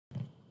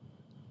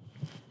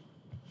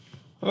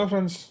Hello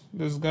friends,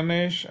 this is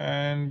Ganesh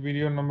and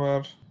video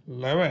number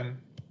 11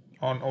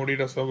 on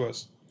OData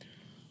Service.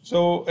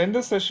 So in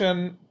this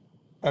session,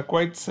 a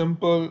quite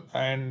simple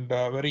and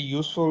very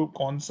useful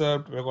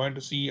concept, we're going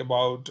to see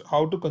about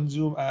how to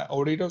consume an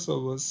OData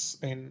service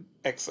in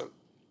Excel.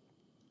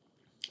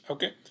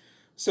 Okay,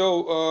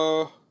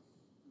 so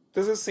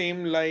this is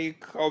same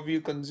like how you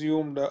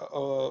consumed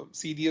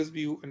CDS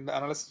view in the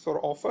analysis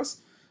for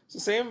Office. So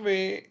same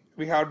way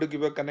we have to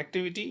give a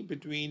connectivity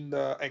between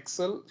the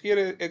Excel.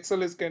 Here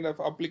Excel is kind of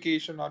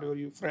application or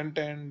your front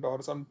end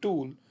or some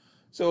tool.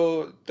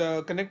 So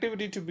the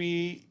connectivity to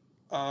be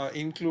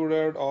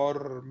included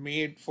or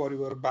made for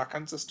your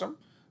backend system.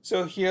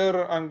 So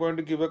here I'm going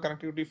to give a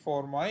connectivity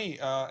for my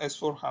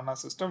S4 HANA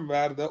system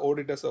where the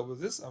OData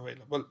service is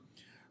available.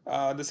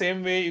 The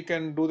same way you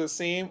can do the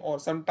same, or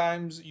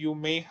sometimes you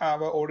may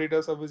have a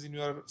OData service in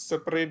your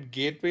separate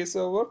gateway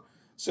server.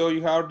 So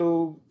you have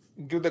to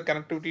give the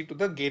connectivity to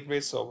the gateway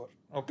server.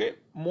 Okay,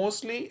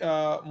 most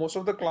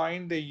of the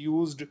client they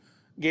used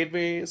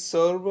gateway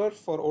server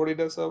for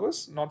OData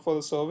service, not for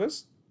the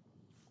service,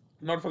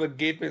 not for the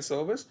gateway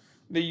service.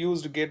 They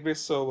used gateway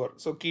server.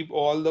 So keep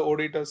all the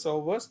OData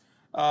servers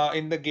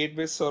in the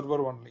gateway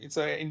server only. It's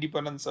an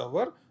independent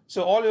server.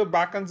 So all your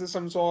backend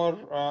systems are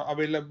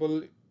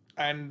available,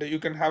 and you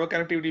can have a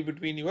connectivity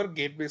between your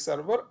gateway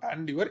server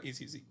and your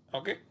ECC.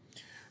 Okay.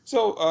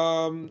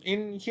 So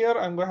in here,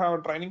 I'm going to have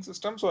a training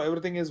system. So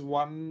everything is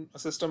one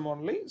system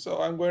only.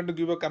 So I'm going to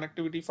give a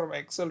connectivity from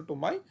Excel to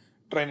my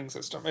training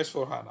system,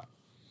 S4 HANA.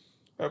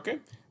 Okay,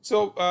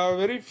 so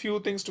very few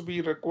things to be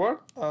required.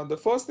 The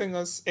first thing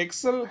is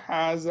Excel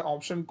has an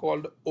option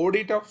called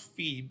OData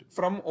feed.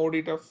 From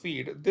OData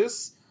feed,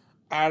 this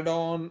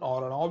add-on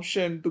or an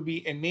option to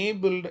be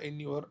enabled in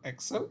your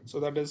Excel. So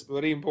that is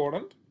very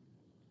important.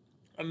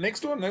 And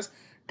next one is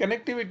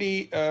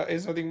connectivity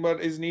is nothing but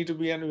is need to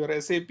be on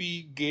your SAP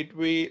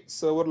gateway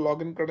server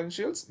login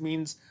credentials.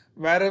 Means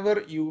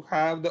wherever you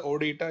have the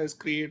OData is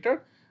created,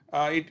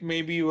 it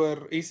may be your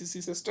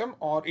ACC system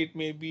or it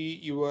may be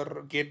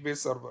your gateway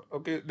server.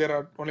 Okay, there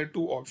are only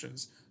two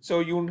options. So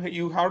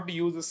you have to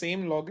use the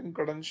same login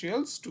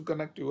credentials to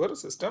connect your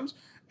systems,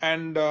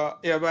 and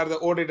yeah, where the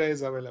OData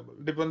is available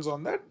depends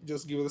on that.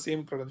 Just give the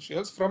same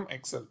credentials from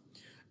Excel.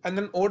 And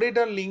then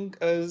OData link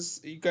is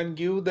you can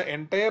give the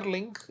entire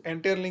link.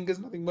 Entire link is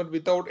nothing but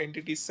without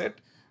entity set.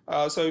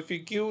 So if you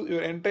give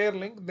your entire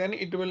link, then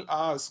it will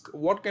ask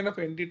what kind of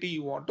entity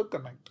you want to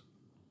connect.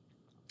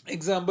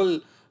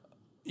 Example,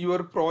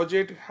 your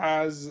project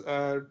has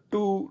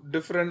two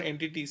different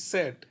entity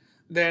set,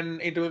 then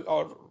it will,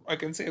 or I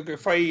can say, okay,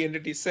 5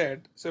 entity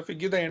set. So if you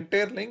give the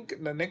entire link,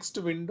 in the next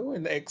window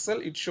in the Excel,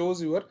 it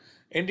shows your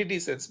entity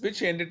sets,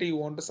 which entity you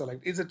want to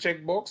select. It's a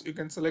checkbox. You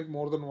can select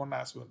more than one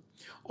as well,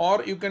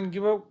 or you can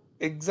give a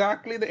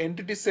exactly the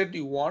entity set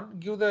you want,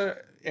 give the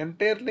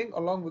entire link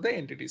along with the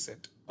entity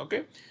set.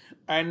 Okay,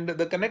 and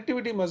the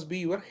connectivity must be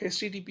your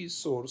HTTP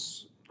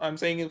source. I'm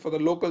saying it for the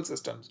local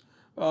systems,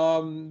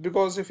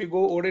 because if you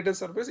go OData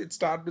service, it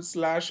starts with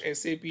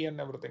 /SAP and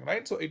everything,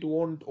 right? So it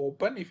won't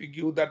open if you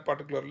give that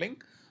particular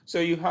link. So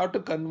you have to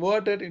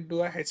convert it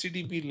into a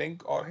HTTP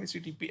link or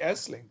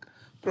HTTPS link.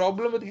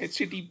 Problem with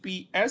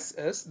HTTPS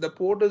is the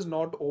port is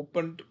not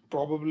opened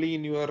probably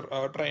in your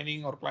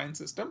training or client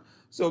system.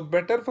 So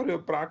better for your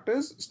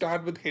practice,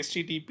 start with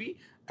HTTP,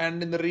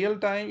 and in the real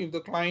time, if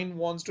the client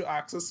wants to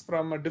access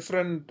from a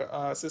different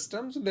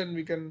systems, then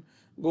we can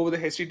go with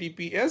the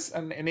HTTPS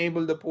and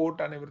enable the port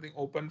and everything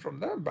open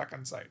from the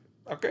backend side.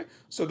 Okay,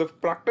 so the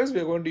practice we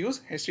are going to use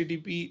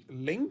HTTP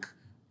link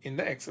in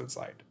the Excel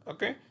side.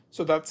 Okay,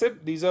 so that's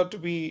it. These are to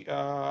be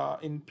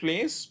in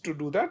place to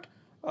do that.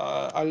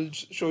 I'll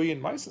show you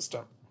in my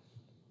system.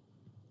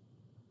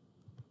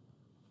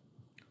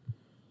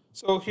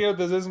 So here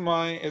this is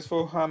my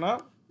S4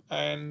 HANA,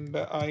 and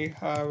I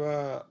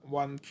have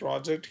one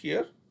project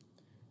here.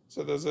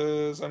 So this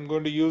is, I'm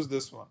going to use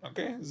this one,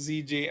 okay,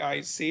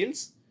 ZJI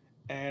sales,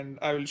 and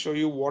I will show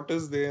you what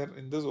is there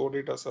in this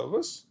OData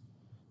service.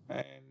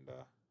 And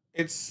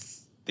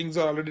it's things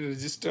are already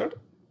registered.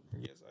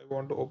 Yes, I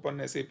want to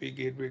open SAP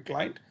Gateway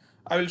Client.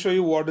 I will show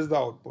you what is the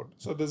output.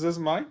 So this is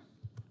my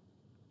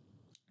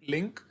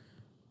link.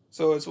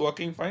 So it's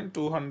working fine,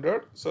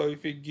 200. So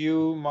if you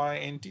give my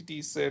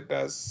entity set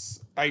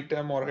as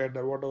item or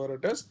header, whatever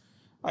it is,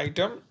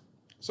 item.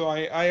 So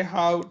I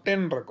have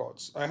 10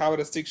 records. I have a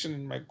restriction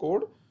in my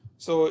code.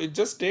 So it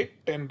just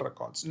take 10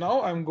 records.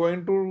 Now I'm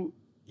going to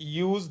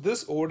use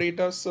this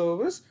OData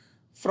service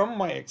from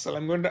my Excel.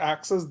 I'm going to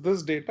access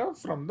this data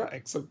from the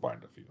Excel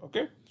point of view.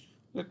 Okay.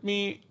 Let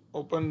me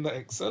open the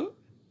Excel.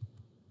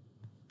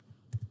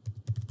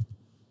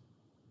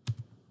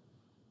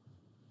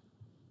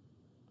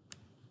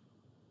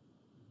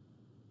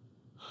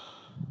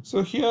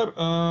 So here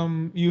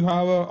you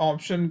have an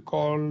option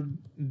called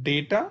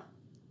data.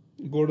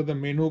 Go to the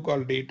menu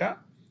called data,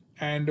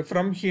 and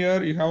from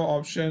here you have an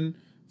option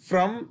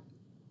from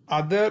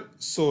other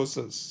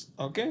sources.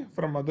 Okay,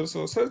 from other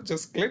sources,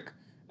 just click,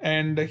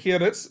 and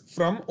here it's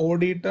from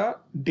OData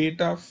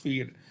data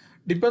feed.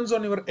 Depends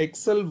on your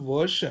Excel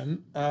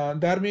version,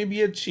 there may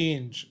be a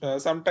change.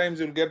 Sometimes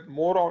you'll get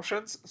more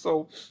options.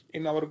 So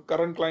in our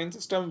current client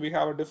system, we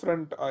have a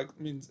different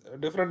means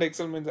different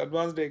Excel means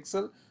advanced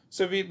Excel.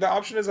 So the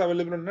option is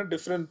available in a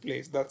different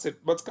place. That's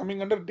it. But it's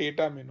coming under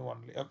data menu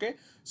only. Okay.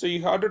 So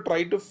you have to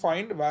try to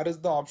find where is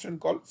the option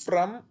called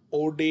from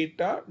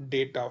OData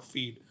data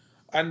feed,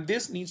 and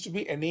this needs to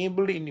be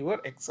enabled in your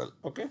Excel.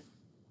 Okay.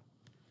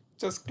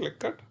 Just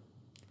click it.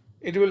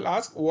 It will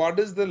ask what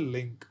is the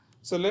link.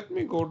 So let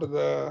me go to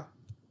the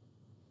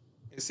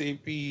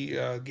SAP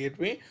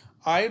gateway.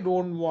 I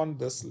don't want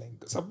this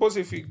link. Suppose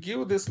if you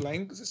give this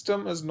link,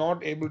 system is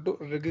not able to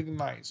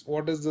recognize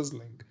what is this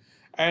link.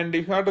 And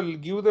if you have to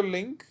give the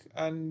link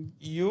and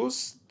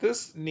use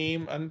this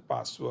name and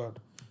password.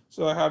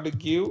 So I have to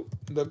give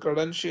the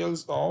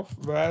credentials of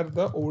where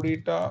the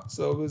OData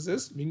service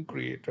is being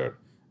created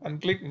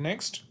and click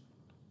next.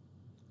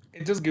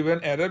 It just give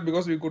an error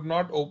because we could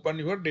not open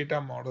your data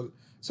model.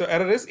 So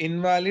error is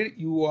invalid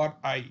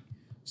URI.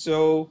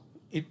 So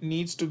it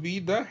needs to be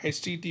the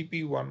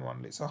HTTP one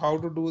only. So how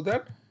to do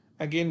that?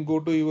 Again, go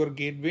to your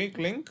gateway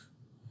link.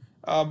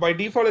 By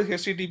default is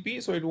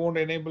HTTP, so it won't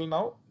enable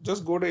now.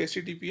 Just go to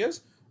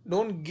HTTPS.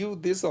 Don't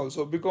give this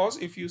also, because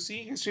if you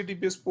see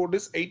HTTPS port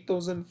is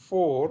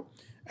 8004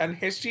 and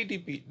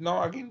HTTP,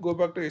 now again go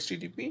back to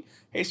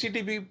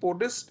HTTP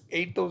port is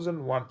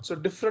 8001. So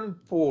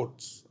different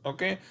ports.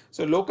 Okay,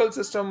 so local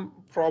system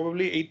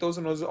probably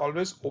 8000 was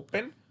always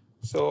open.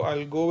 So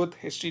I'll go with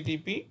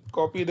HTTP,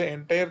 copy the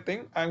entire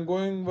thing. I'm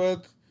going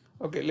with,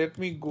 okay, let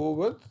me go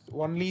with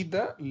only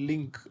the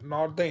link,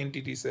 not the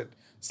entity set.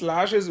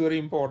 Slash is very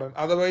important.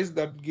 Otherwise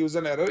that gives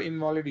an error,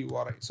 invalid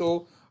URI.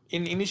 So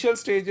in initial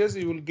stages,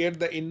 you will get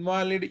the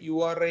invalid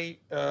URI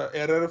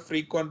error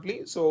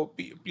frequently. So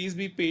please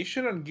be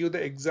patient and give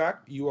the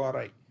exact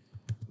URI.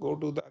 Go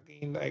to the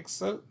again the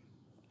Excel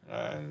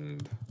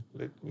and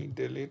let me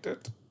delete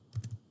it,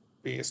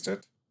 paste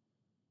it.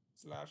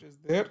 Slash is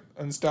there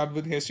and start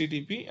with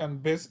HTTP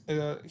and base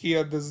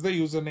here this is the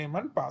username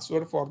and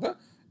password for the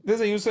this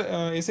is a user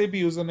SAP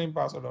username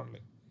password only,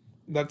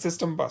 that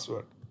system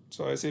password.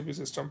 So SAP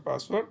system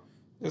password,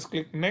 just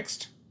click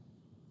next.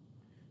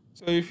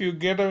 So if you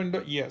get a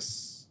window,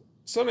 yes,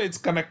 so it's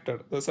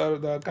connected.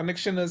 The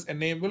connection is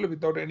enabled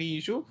without any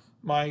issue.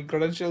 My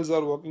credentials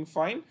are working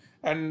fine,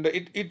 and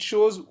it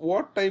shows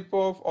what type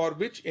of or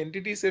which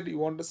entity set you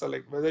want to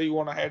select, whether you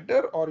want a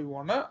header or you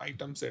want a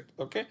item set.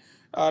 Okay,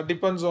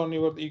 depends on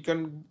your, you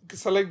can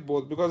select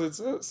both because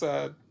it's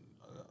a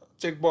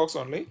checkbox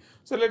only.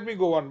 So let me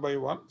go one by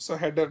one. So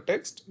header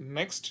text,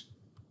 next.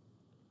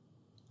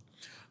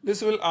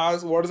 This will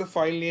ask what is the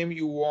file name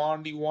you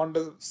want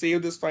to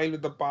save this file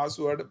with the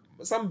password,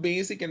 some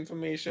basic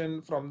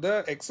information from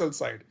the Excel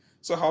side.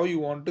 So how you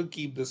want to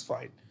keep this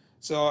file.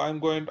 So I'm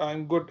good,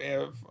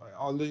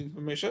 all the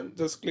information.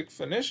 Just click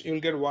finish. You'll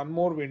get one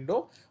more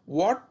window.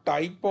 What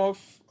type of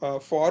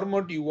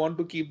format you want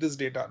to keep this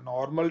data,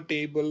 normal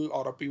table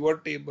or a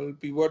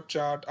pivot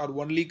chart,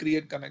 or only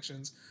create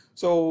connections.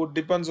 So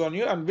depends on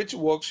you and which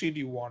worksheet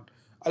you want.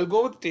 I'll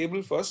go with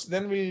table first,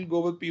 then we'll go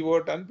with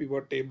pivot and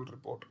pivot table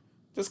report.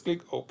 Just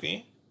click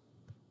OK.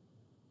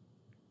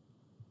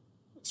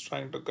 It's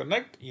trying to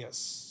connect.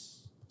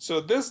 Yes.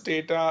 So this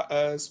data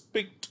is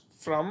picked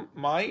from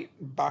my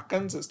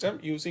backend system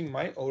using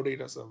my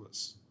OData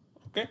service.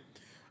 Okay.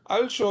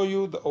 I'll show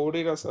you the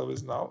OData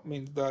service now,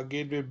 means the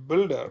gateway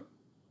builder.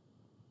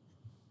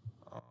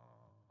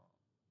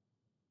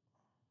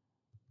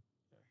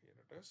 Here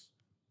it is.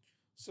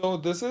 So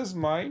this is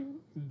my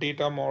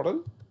data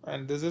model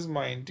and this is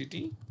my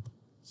entity.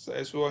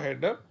 So SO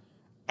header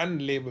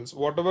and labels.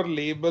 Whatever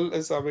label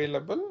is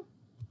available,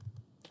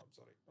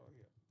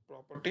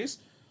 properties.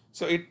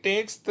 So it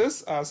takes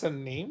this as a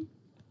name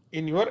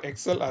in your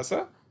Excel as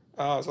a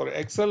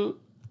Excel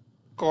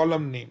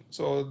column name.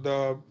 So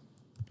the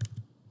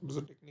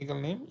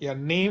technical name, yeah,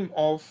 name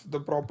of the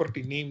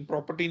property name.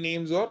 Property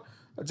names are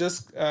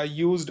just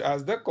used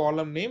as the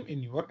column name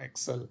in your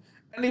Excel.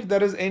 And if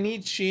there is any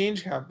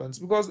change happens,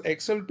 because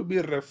Excel to be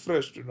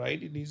refreshed,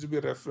 right? It needs to be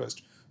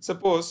refreshed.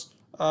 Suppose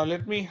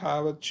let me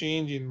have a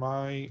change in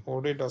my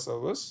OData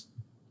service.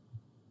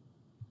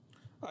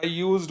 I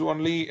used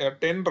only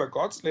 10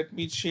 records. Let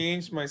me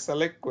change my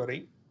select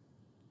query.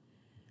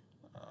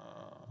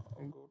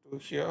 Go to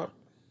here.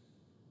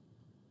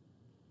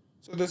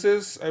 So this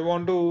is, I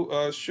want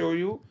to show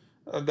you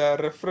the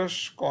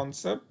refresh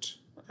concept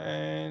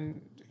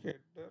and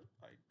header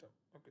item.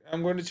 Okay,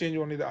 I'm going to change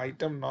only the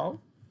item now.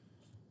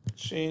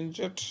 Change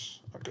it.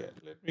 Okay,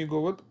 let me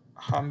go with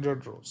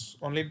 100 rows.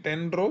 Only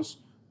 10 rows.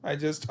 I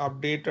just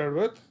updated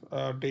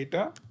with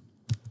data.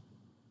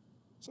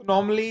 So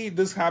normally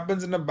this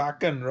happens in a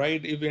backend,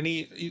 right? If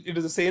it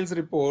is a sales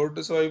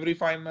report, so every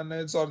 5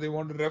 minutes or they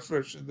want to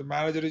refresh, the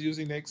manager is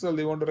using Excel,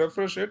 they want to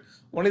refresh it.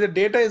 Only the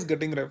data is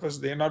getting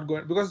refreshed. They're not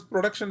going, because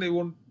production, they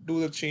won't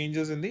do the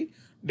changes in the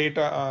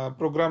data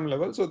program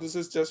level. So this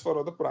is just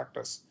for the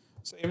practice.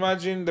 So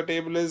imagine the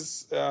table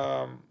is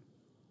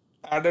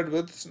added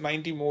with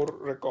 90 more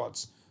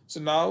records. So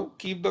now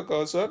keep the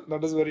cursor,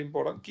 that is very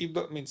important. Keep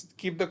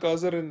the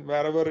cursor in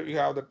wherever you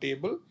have the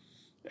table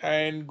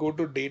and go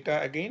to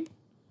data again,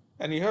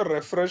 and you have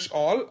refresh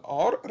all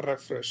or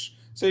refresh.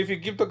 So if you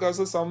keep the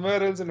cursor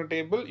somewhere else in a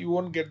table, you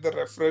won't get the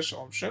refresh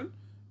option.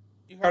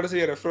 You have to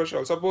say refresh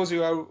all. Suppose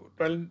you have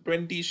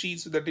 20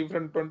 sheets with a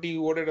different 20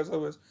 OData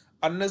service.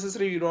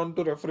 Unnecessary, you don't want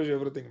to refresh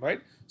everything, right?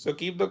 So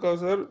keep the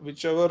cursor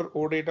whichever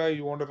OData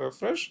you want to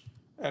refresh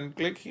and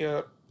click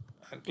here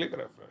and click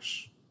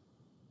refresh.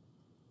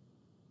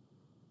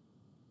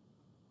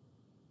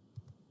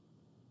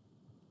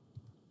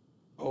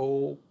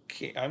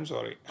 Okay, I'm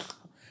sorry.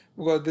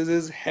 Because this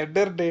is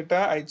header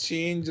data, I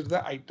changed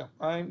the item.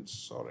 I'm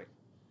sorry.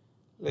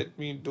 Let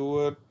me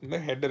do it in the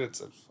header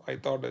itself. I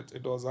thought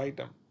it was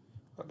item.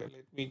 Okay,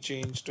 let me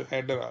change to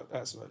header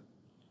as well.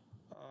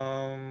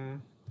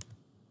 Um,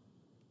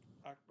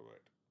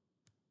 Activate.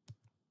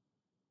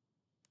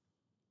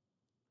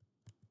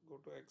 Go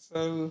to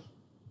Excel.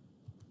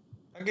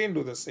 Again,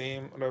 do the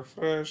same.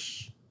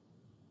 Refresh.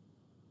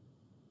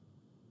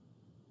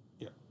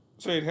 Yeah.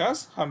 So it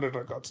has 100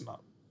 records now.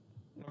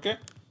 Okay.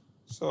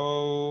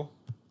 So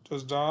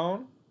just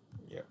down.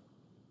 Yeah.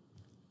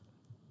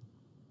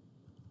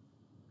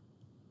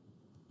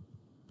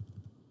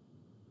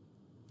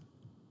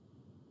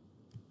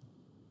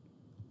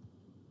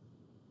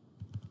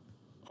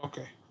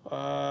 Okay.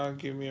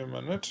 Give me a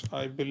minute.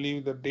 I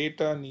believe the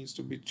data needs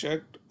to be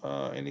checked.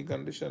 Any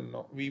condition?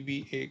 No.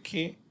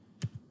 VBAK.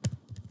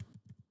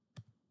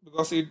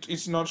 Because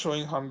it's not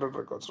showing 100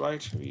 records, right?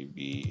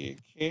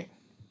 VBAK.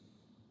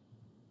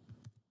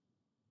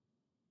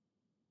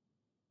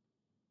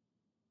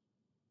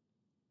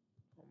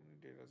 How many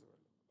data is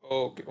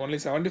available? Okay, only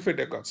 75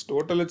 records.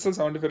 Total itself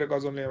 75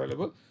 records only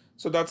available.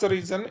 So that's the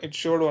reason it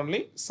showed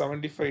only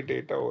 75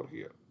 data over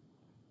here.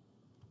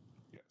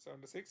 Yeah,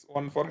 76,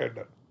 one for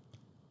header.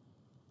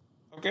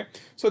 Okay,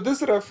 so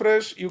this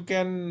refresh you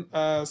can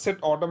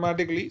set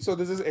automatically. So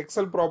this is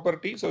Excel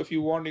property. So if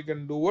you want, you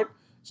can do it.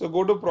 So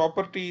go to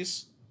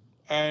properties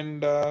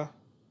and okay,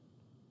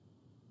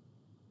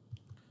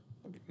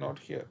 not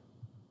here.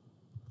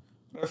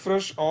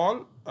 Refresh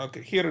all.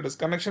 Okay, here it is,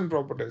 connection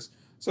properties.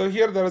 So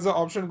here there is an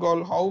option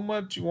called how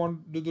much you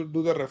want to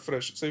do the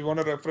refresh. So you want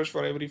to refresh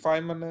for every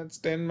 5 minutes,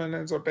 10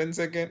 minutes, or 10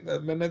 second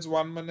minutes,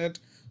 1 minute.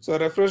 So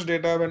refresh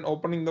data when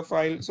opening the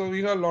file. So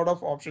we have a lot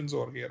of options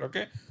over here.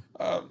 Okay,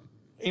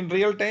 in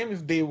real time,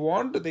 if they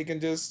want, they can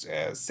just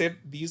set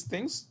these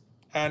things,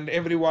 and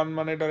every 1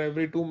 minute or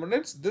every 2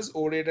 minutes this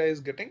OData is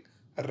getting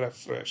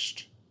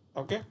refreshed.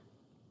 Okay,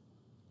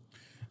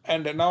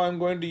 and now I'm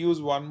going to use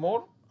one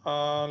more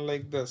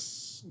like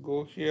this.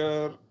 Go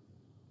here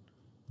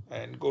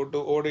and go to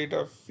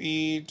OData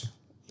feed.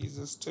 Is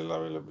it still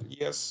available?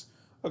 Yes.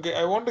 Okay,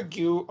 I want to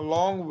give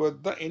along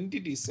with the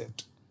entity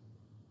set.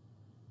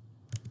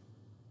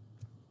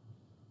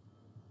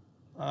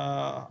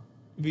 Uh,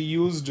 we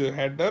used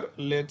header.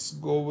 Let's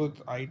go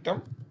with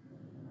item.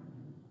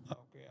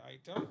 Okay,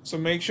 item. So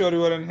make sure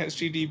you are in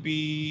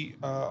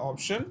HTTP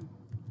option.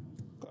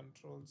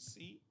 Control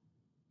C.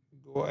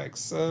 Go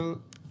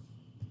Excel.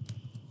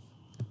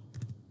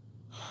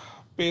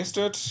 Paste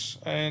it,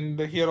 and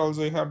here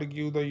also you have to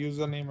give the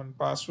username and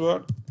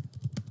password.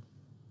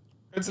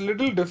 It's a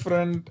little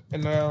different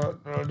in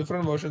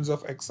different versions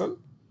of Excel.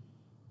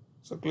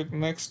 So click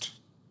next,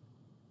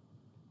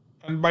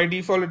 and by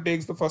default it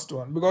takes the first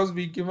one because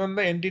we given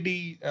the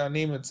entity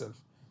name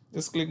itself.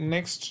 Just click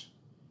next,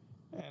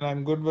 and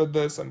I'm good with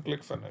this, and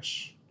click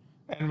finish.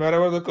 And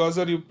wherever the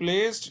cursor you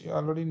placed, you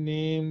already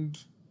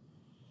named.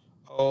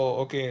 Oh,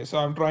 okay. So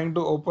I'm trying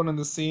to open in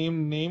the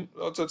same name.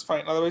 Oh, so it's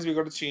fine. Otherwise, we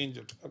got to change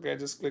it. Okay,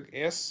 just click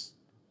yes,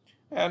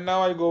 and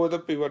now I go with the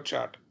pivot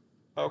chart.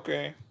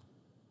 Okay.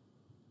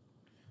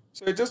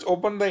 So you just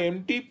open the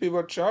empty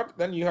pivot chart,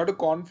 then you have to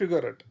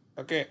configure it.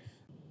 Okay.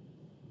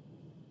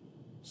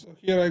 So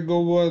here I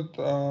go with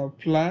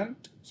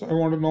plant. So I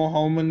want to know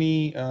how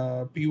many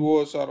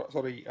POs or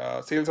sorry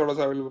sales orders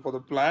are available for the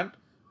plant.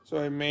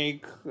 So I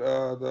make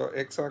the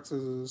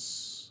x-axis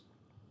is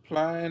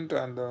plant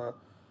and the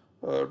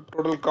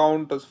total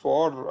count is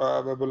for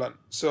Babylon.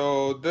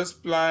 So this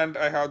plant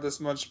I have this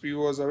much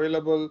POs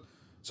available.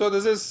 So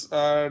this is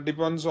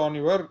depends on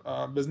your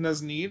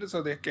business need.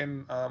 So they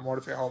can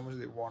modify how much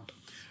they want.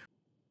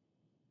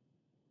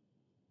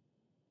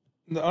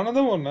 The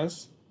another one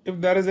is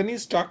if there is any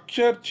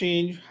structure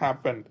change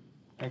happened.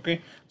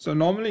 Okay, so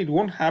normally it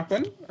won't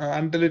happen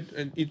until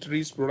it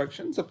reaches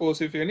production.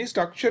 Suppose if any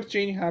structure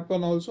change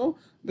happen also,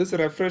 this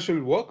refresh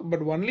will work.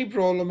 But only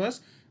problem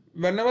is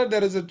whenever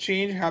there is a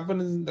change happen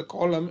in the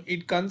column,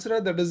 it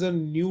consider that is a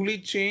newly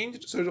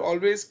changed. So it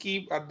always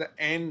keep at the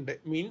end,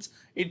 means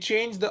it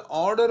changed the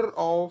order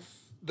of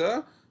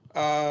the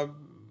uh,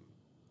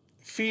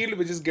 field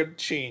which is get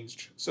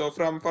changed. So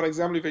from, for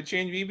example, if I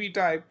change VB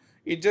type,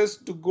 it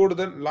just to go to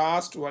the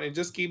last one, it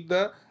just keep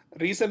the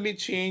recently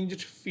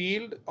changed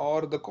field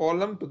or the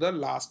column to the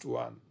last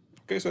one.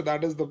 Okay, so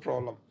that is the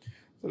problem.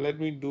 So let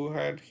me do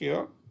ahead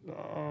here.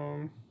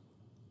 Let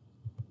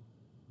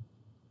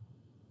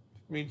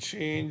me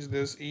change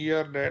this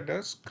year date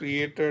as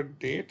created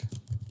date.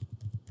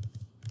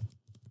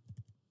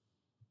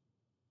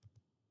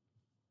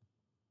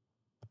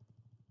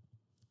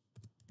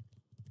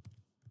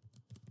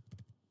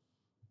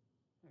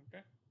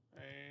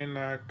 and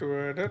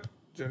activate it,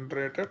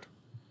 generate it.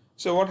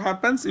 So what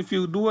happens if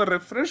you do a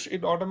refresh,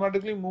 it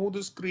automatically moves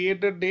this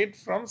created date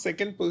from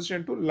second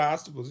position to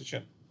last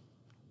position.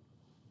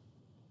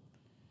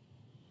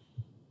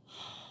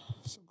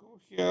 So go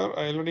here,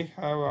 I already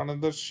have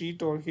another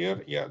sheet over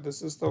here. Yeah,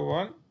 this is the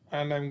one,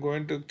 and I'm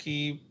going to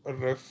keep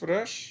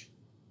refresh,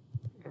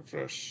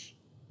 refresh.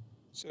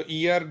 So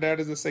ER that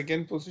is the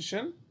second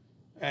position,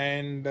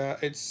 and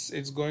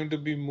it's going to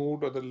be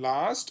moved to the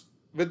last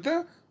with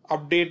the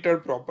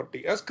updated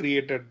property as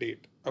created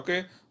date.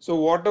 Okay, so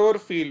whatever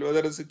field,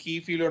 whether it's a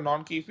key field or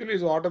non-key field,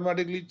 is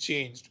automatically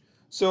changed.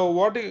 So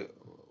what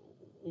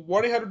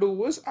you have to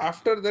do is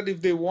after that,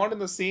 if they want in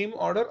the same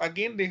order,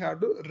 again they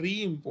have to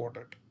re-import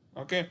it.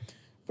 Okay,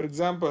 for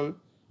example,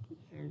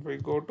 if I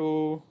go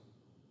to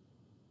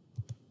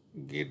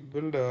gate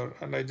builder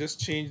and I just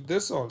change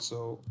this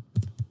also,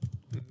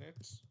 net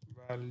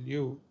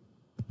value.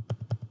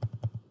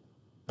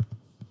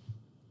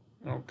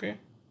 Okay,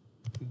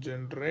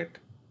 generate.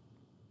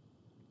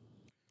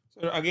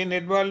 So again,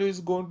 net value is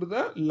going to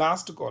the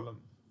last column,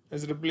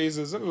 is replaced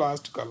as the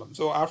last column.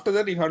 So after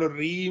that, you have to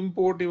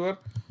re-import your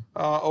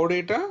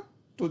OData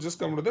to just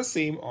come to the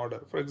same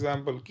order. For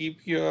example, keep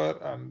here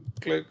and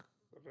click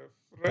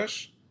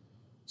refresh.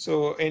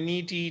 So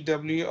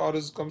NETW or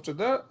is comes to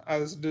the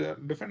as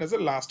defined as the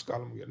last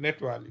column here, net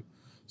value.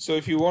 So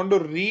if you want to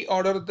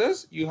reorder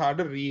this, you have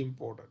to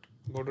re-import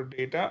it. Go to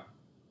data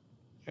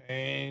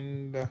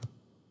and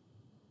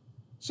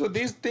so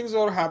these things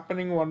are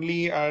happening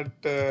only at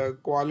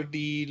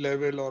quality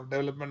level or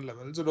development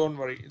level. So don't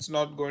worry, it's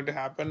not going to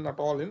happen at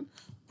all in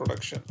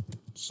production.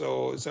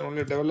 So it's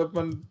only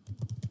development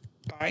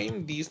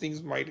time these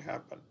things might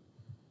happen.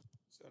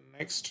 So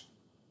next,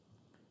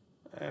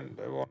 and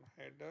I want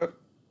header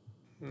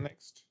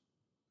next.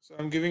 So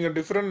I'm giving a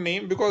different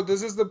name because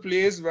this is the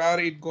place where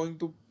it's going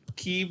to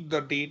keep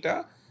the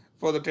data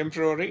for the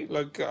temporary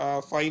like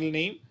file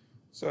name.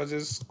 So I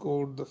just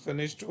go to the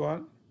finished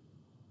one.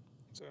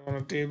 So I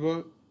want a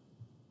table.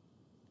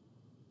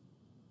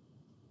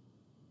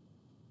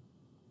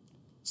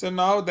 So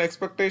now the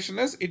expectation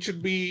is it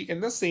should be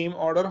in the same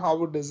order how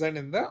we design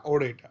in the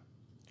OData.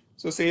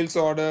 So sales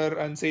order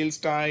and sales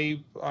type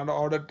and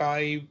order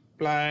type,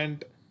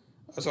 plant,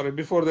 sorry,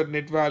 before that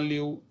net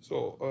value.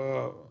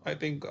 So I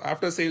think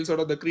after sales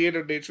order, the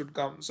created date should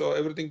come. So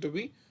everything to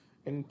be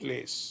in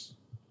place.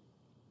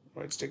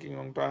 Right, it's taking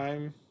long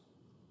time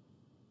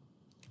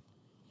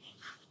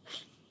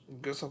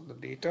because of the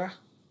data.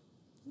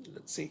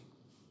 Let's see.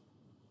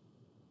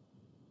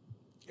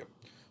 Yep.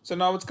 So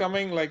now it's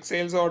coming like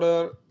sales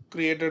order,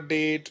 created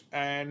date,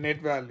 and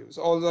net values.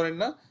 All are in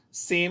the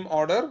same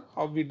order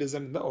how we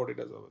design the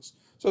OData service.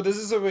 So this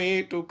is a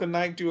way to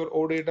connect your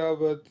OData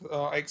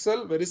with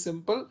Excel. Very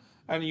simple.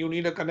 And you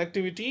need a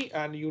connectivity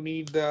and you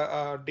need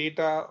the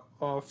data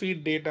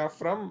feed data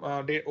from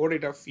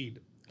OData feed.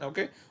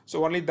 Okay.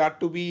 So only that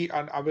to be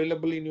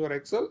available in your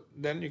Excel.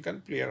 Then you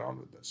can play around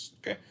with this.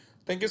 Okay.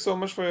 Thank you so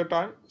much for your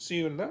time. See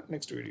you in the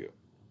next video.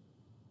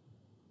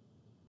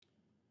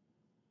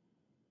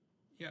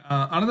 Yeah,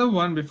 another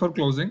one before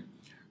closing,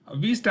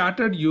 we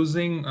started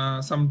using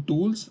some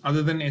tools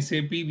other than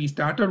SAP. We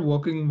started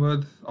working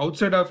with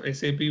outside of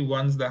SAP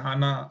once the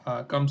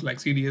HANA comes like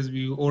CDS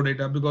View or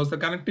data because the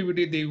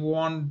connectivity they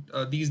want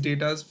these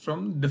data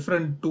from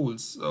different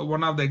tools.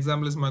 One of the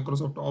example is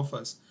Microsoft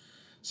Office.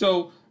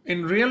 So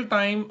in real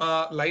time,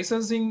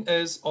 licensing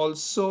is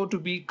also to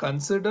be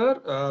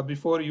considered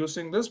before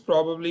using this.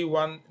 Probably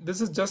this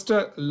is just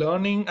a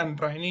learning and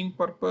training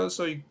purpose.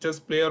 So you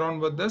just play around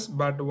with this.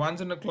 But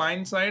once in the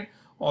client side,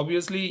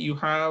 obviously you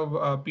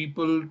have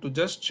people to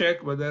just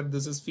check whether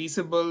this is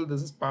feasible,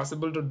 this is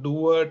possible to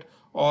do it,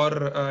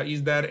 or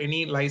is there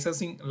any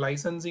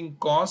licensing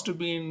cost to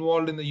be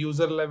involved in the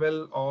user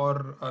level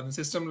or the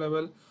system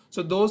level.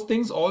 So those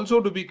things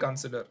also to be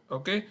considered.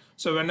 Okay,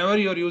 so whenever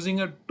you're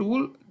using a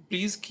tool,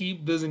 please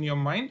keep this in your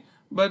mind.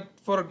 But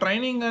for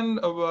training and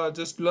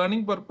just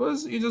learning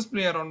purpose, you just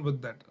play around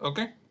with that.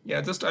 Okay,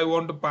 yeah, just I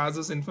want to pass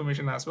this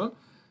information as well.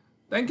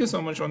 Thank you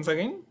so much once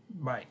again.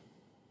 Bye.